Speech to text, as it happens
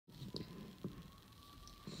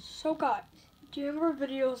So guys, do you remember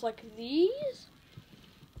videos like these?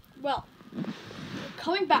 Well,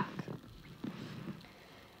 coming back.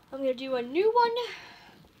 I'm gonna do a new one,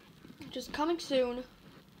 which is coming soon.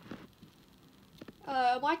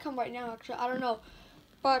 It might come right now, actually, I don't know.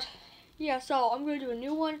 But, yeah, so I'm gonna do a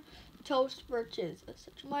new one, Toast, which is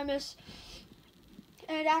such a my miss.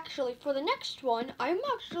 And actually, for the next one, I'm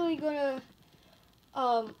actually gonna,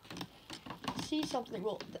 see something,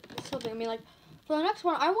 I mean, like, for the next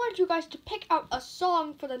one, I wanted you guys to pick out a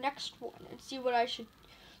song for the next one and see what I should,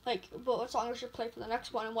 like, what song I should play for the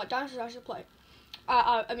next one and what dinosaurs I should play.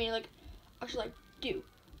 I mean, like, I should, like, do.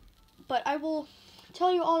 But I will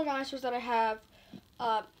tell you all the dinosaurs that I have,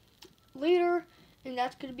 later, and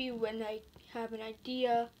that's gonna be when I have an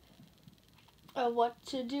idea of what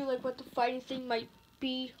to do, like, what the fighting thing might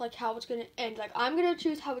be, like, how it's gonna end. Like, I'm gonna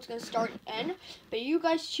choose how it's gonna start and end, but you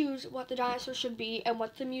guys choose what the dinosaur should be and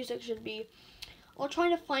what the music should be. I'll try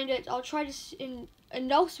to find it. I'll try to and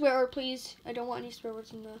no swear word, please. I don't want any swear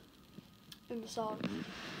words in the song.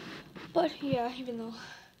 But yeah, even though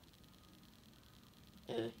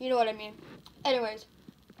you know what I mean. Anyways,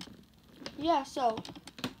 yeah. So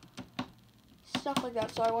stuff like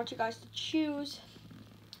that. So I want you guys to choose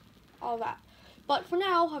all that. But for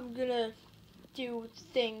now, I'm gonna do the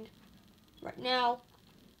thing right now,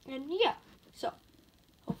 and yeah. So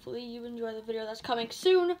hopefully you enjoy the video that's coming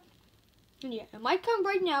soon. And yeah, it might come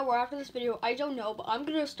right now or after this video, I don't know, but I'm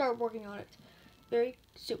gonna start working on it very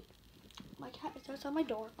soon. My cat is outside my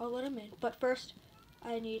door, I'll let him in, but first,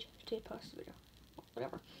 I need to post the video,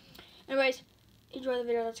 whatever. Anyways, enjoy the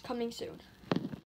video that's coming soon.